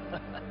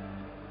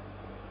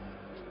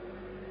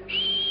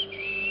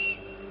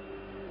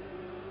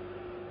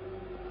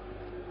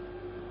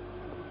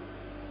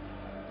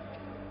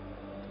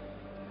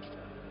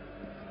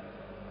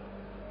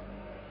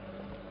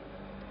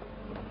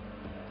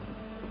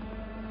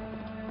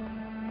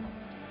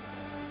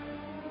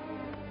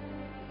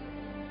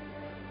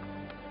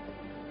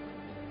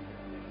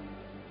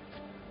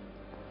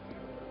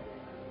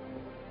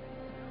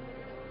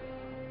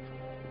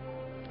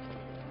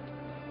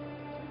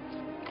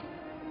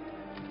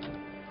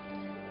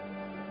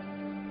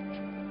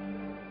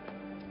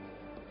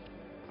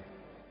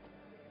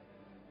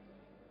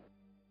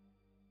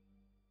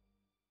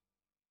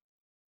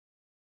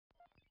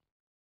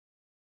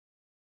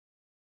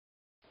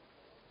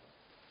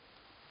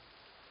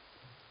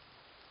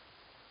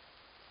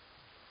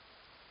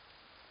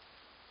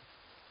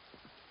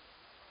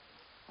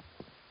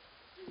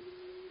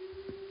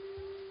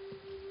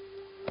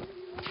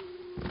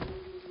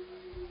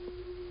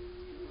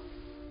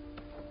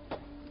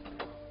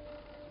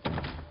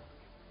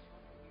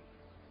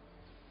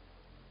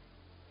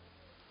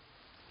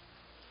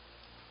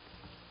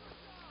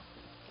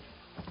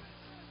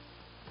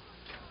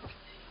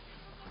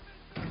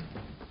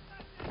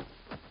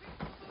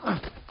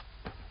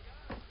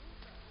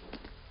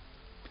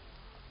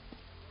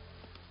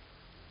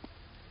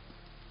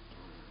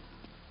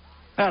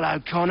 Hello,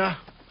 Connor.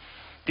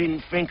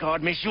 Didn't think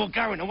I'd miss your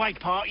going-away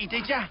party,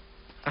 did ya?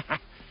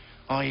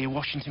 I hear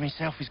Washington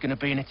himself is going to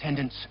be in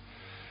attendance.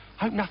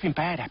 Hope nothing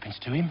bad happens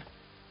to him.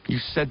 You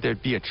said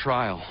there'd be a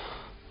trial.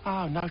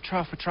 Oh, no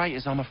trial for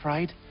traitors, I'm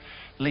afraid.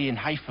 Lee and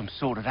Haytham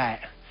sorted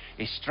that.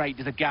 It's straight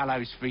to the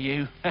gallows for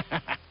you.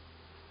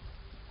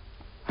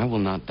 I will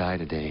not die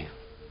today.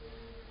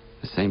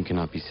 The same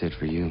cannot be said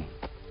for you.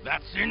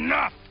 That's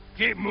enough!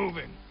 Keep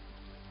moving!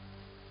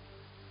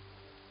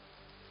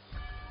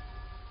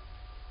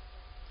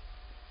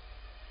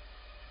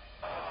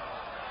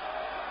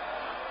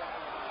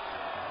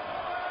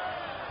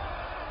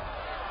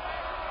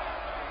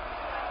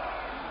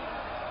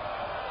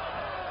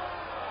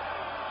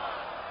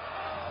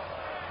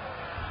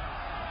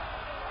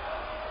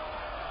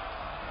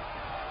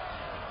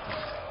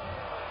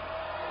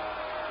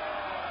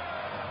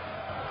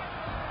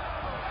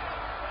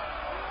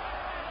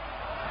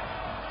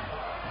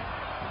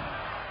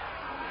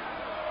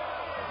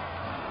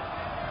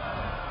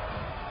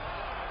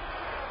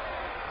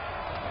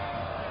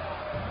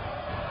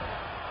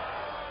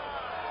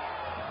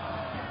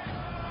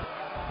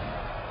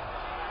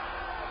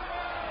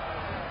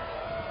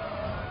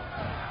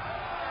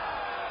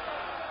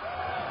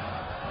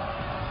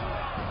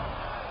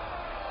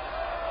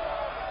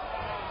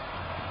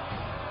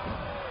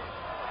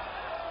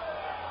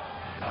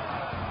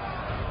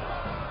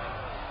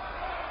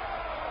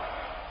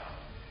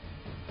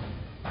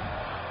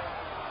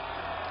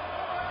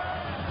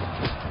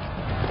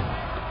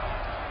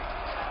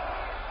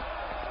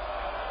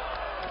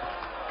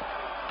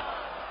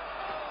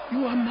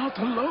 You are not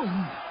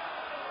alone.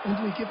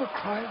 Only give a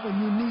cry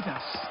when you need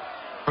us.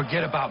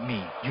 Forget about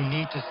me. You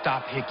need to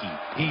stop Hickey.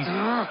 He's...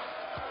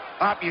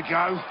 Up you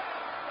go.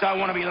 Don't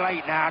want to be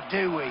late now,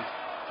 do we?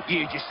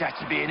 You just had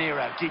to be an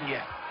hero, didn't you?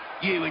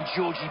 You and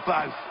Georgie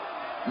both.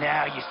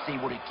 Now you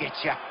see what it gets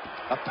you.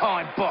 A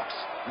pine box,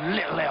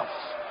 little else.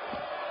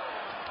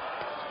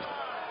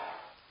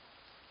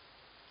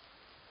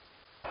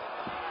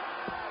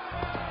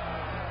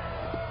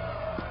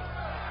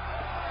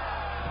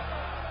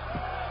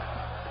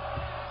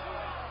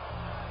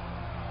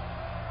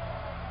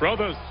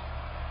 Brothers,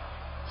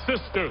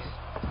 sisters,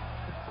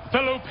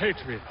 fellow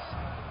patriots,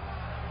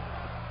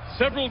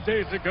 several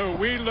days ago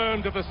we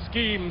learned of a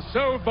scheme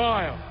so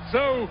vile,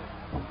 so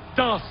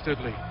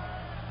dastardly,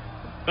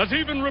 that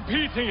even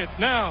repeating it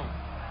now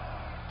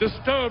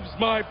disturbs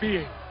my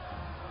being.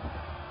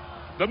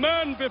 The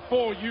man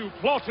before you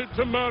plotted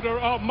to murder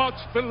our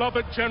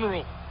much-beloved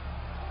general.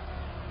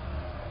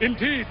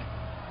 Indeed,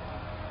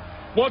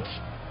 what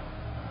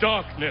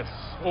darkness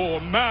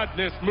or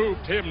madness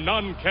moved him,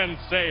 none can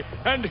say,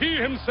 and he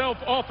himself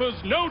offers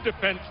no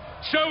defense,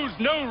 shows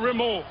no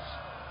remorse.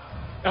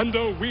 And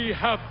though we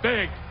have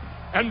begged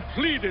and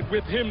pleaded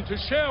with him to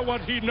share what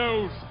he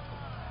knows,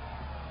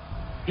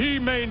 he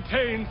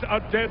maintains a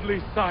deadly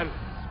silence.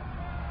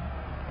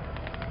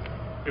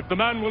 If the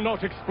man will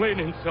not explain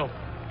himself,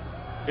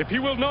 if he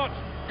will not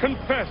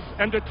confess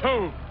and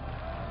atone,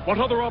 what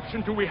other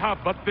option do we have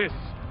but this?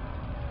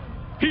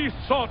 He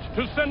sought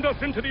to send us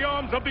into the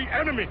arms of the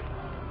enemy.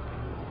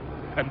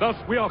 And thus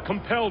we are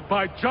compelled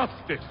by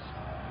justice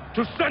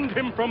to send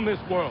him from this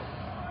world.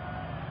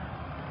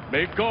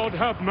 May God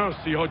have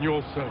mercy on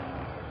your soul.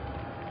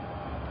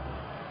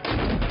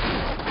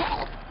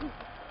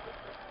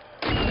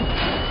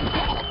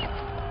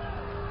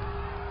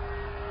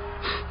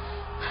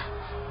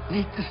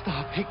 need to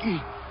stop,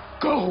 Hickey.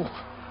 Go!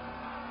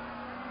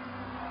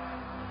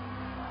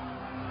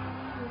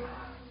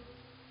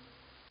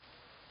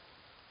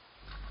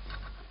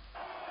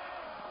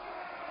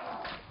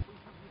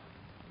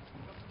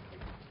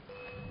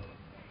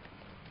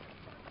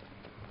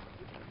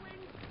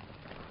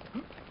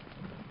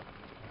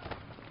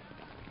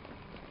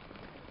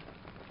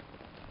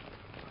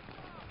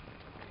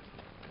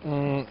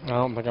 I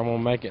don't think I'm gonna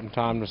make it in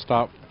time to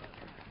stop.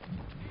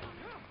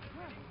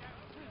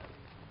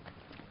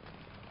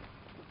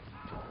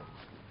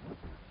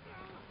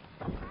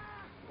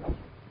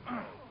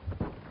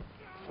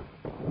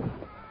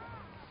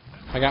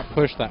 I got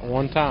pushed that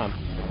one time.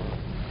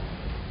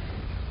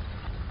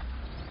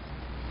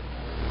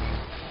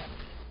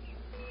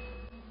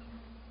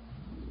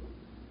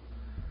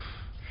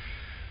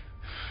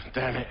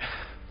 Damn it.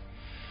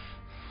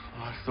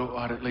 I thought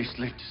I'd at least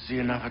live to see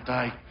another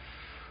day.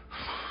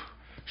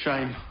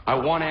 Shame. I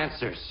want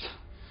answers.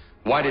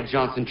 Why did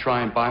Johnson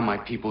try and buy my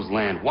people's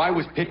land? Why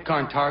was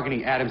Pitcairn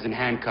targeting Adams and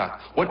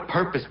Hancock? What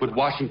purpose would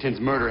Washington's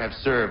murder have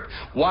served?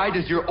 Why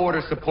does your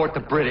order support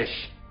the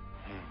British?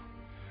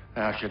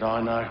 How should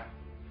I know?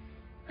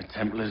 The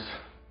Templars,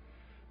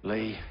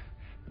 Lee,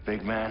 the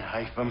big man,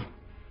 Haytham,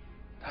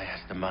 they has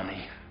the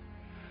money.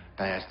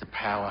 They has the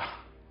power.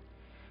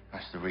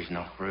 That's the reason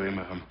I threw in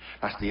with them.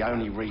 That's the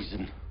only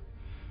reason.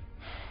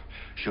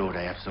 Sure,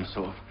 they have some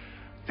sort of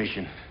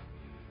vision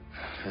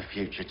for the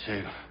future,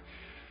 too.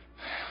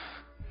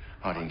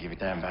 I didn't give a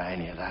damn about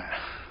any of that.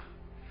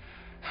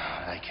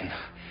 They can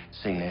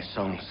sing their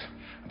songs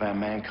about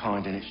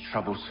mankind and its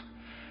troubles.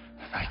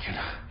 They can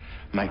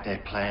make their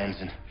plans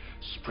and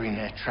spring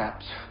their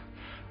traps.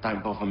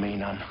 Don't bother me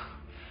none.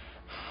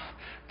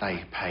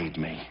 They paid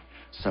me,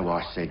 so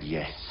I said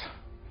yes.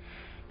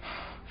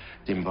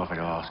 Didn't bother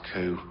to ask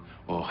who,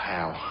 or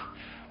how,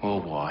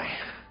 or why.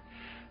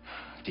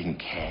 Didn't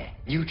care.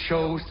 You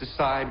chose to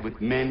side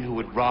with men who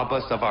would rob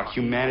us of our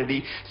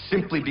humanity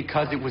simply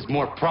because it was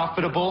more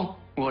profitable?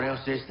 What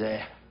else is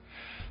there?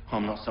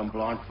 I'm not some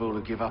blind fool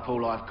to give up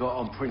all I've got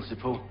on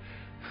principle.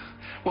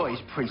 What is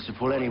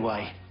principle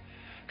anyway?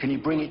 Can you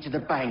bring it to the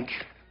bank?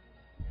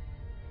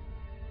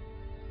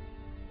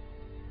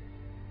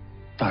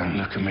 Don't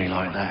look at me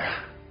like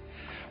that.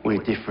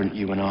 We're different,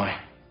 you and I.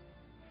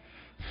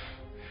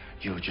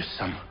 You're just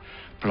some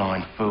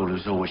blind fool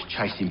who's always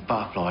chasing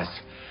butterflies.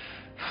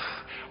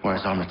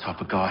 Whereas I'm the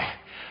type of guy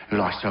who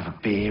likes to have a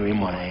beer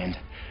in one hand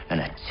and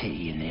a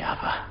tea in the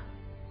other.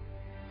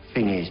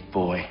 Thing is,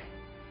 boy,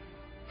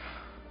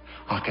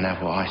 I can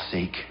have what I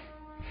seek.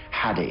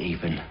 Had it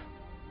even.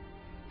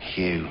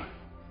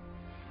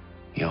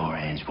 Your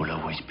hands will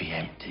always be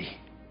empty.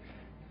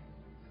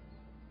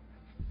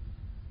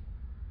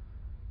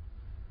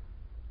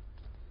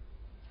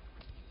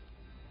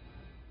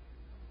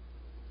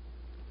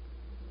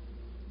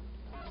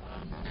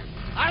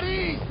 At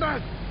ease,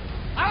 men!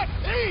 At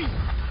ease!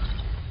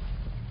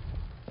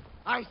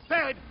 I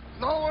said,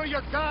 lower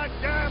your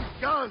goddamn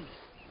guns!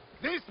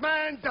 This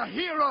man's a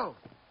hero!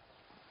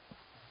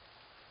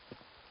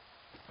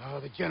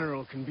 Oh, the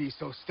general can be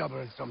so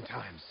stubborn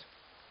sometimes.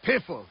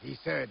 Piffle, he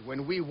said,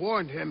 when we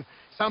warned him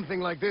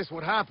something like this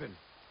would happen.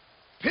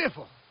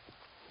 Piffle!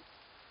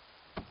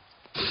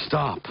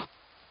 Stop.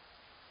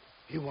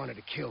 He wanted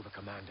to kill the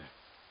commander.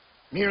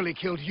 Nearly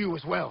killed you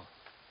as well.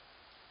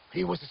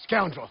 He was a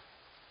scoundrel.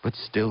 But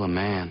still a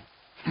man.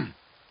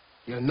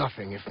 You're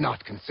nothing if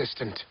not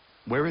consistent.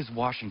 Where is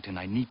Washington?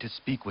 I need to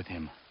speak with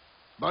him.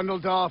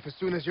 Bundled off as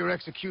soon as your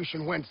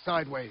execution went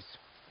sideways.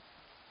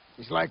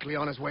 He's likely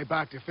on his way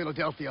back to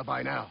Philadelphia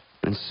by now.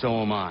 And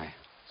so am I.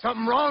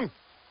 Something wrong?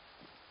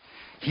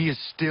 He is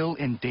still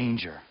in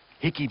danger.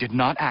 Hickey did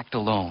not act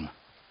alone.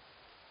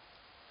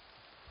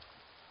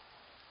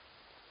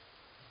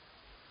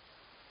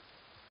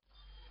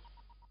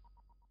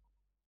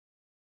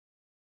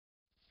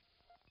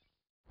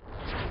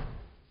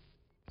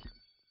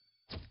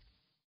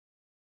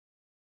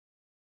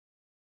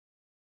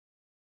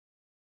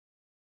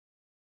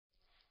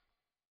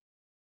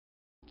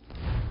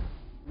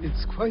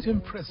 It's quite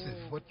impressive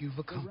what you've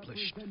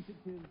accomplished.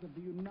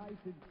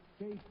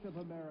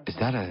 Is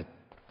that a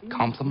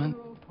compliment?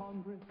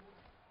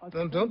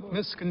 Well, don't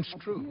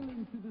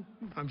misconstrue.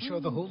 I'm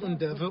sure the whole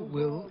endeavor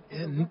will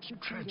end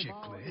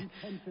tragically.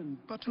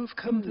 But to have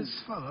come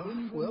this far,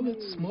 well,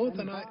 it's more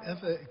than I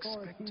ever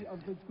expected.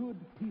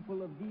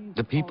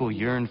 The people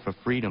yearn for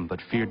freedom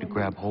but feared to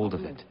grab hold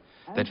of it.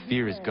 That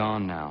fear is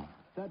gone now.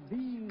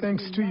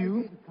 Thanks to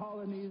you?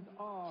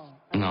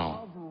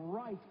 No.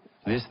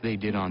 This they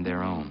did on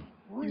their own.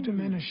 You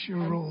diminish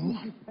your role.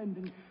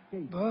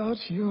 But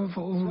you have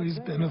always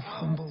been of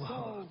humble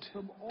heart.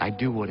 I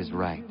do what is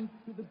right.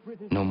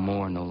 No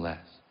more, no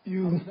less.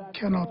 You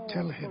cannot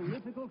tell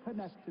him.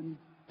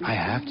 I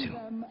have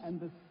to.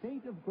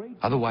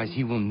 Otherwise,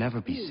 he will never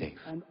be safe.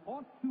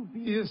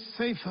 He is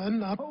safer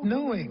not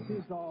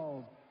knowing.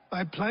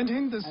 By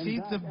planting the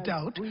seeds of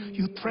doubt,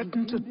 you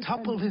threaten to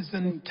topple his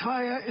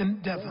entire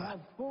endeavor.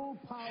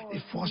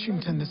 If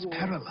Washington is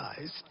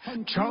paralyzed,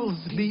 Charles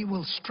Lee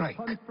will strike.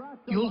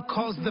 You'll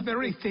cause the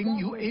very thing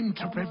you aim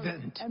to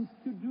prevent.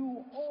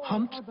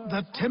 Hunt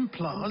the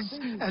Templars,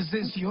 as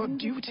is your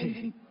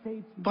duty.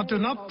 But do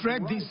not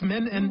drag these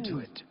men into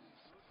it.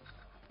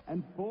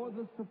 And for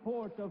the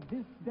support of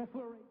this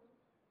declaration.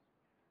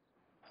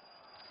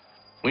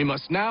 We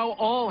must now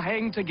all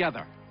hang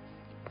together.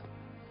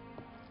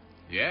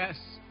 Yes,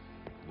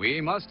 we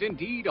must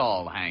indeed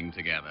all hang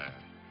together.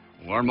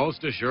 Or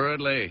most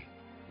assuredly,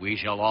 we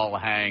shall all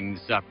hang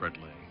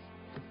separately.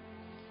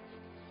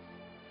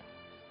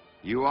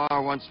 You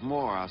are once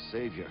more our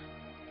savior.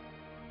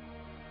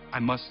 I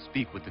must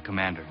speak with the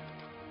commander.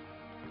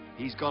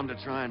 He's gone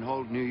to try and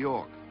hold New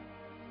York.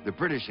 The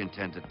British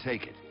intend to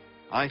take it.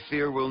 I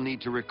fear we'll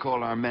need to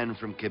recall our men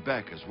from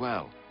Quebec as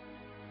well.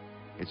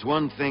 It's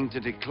one thing to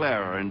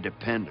declare our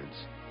independence.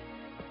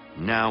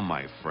 Now,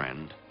 my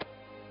friend,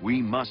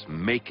 we must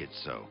make it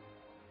so.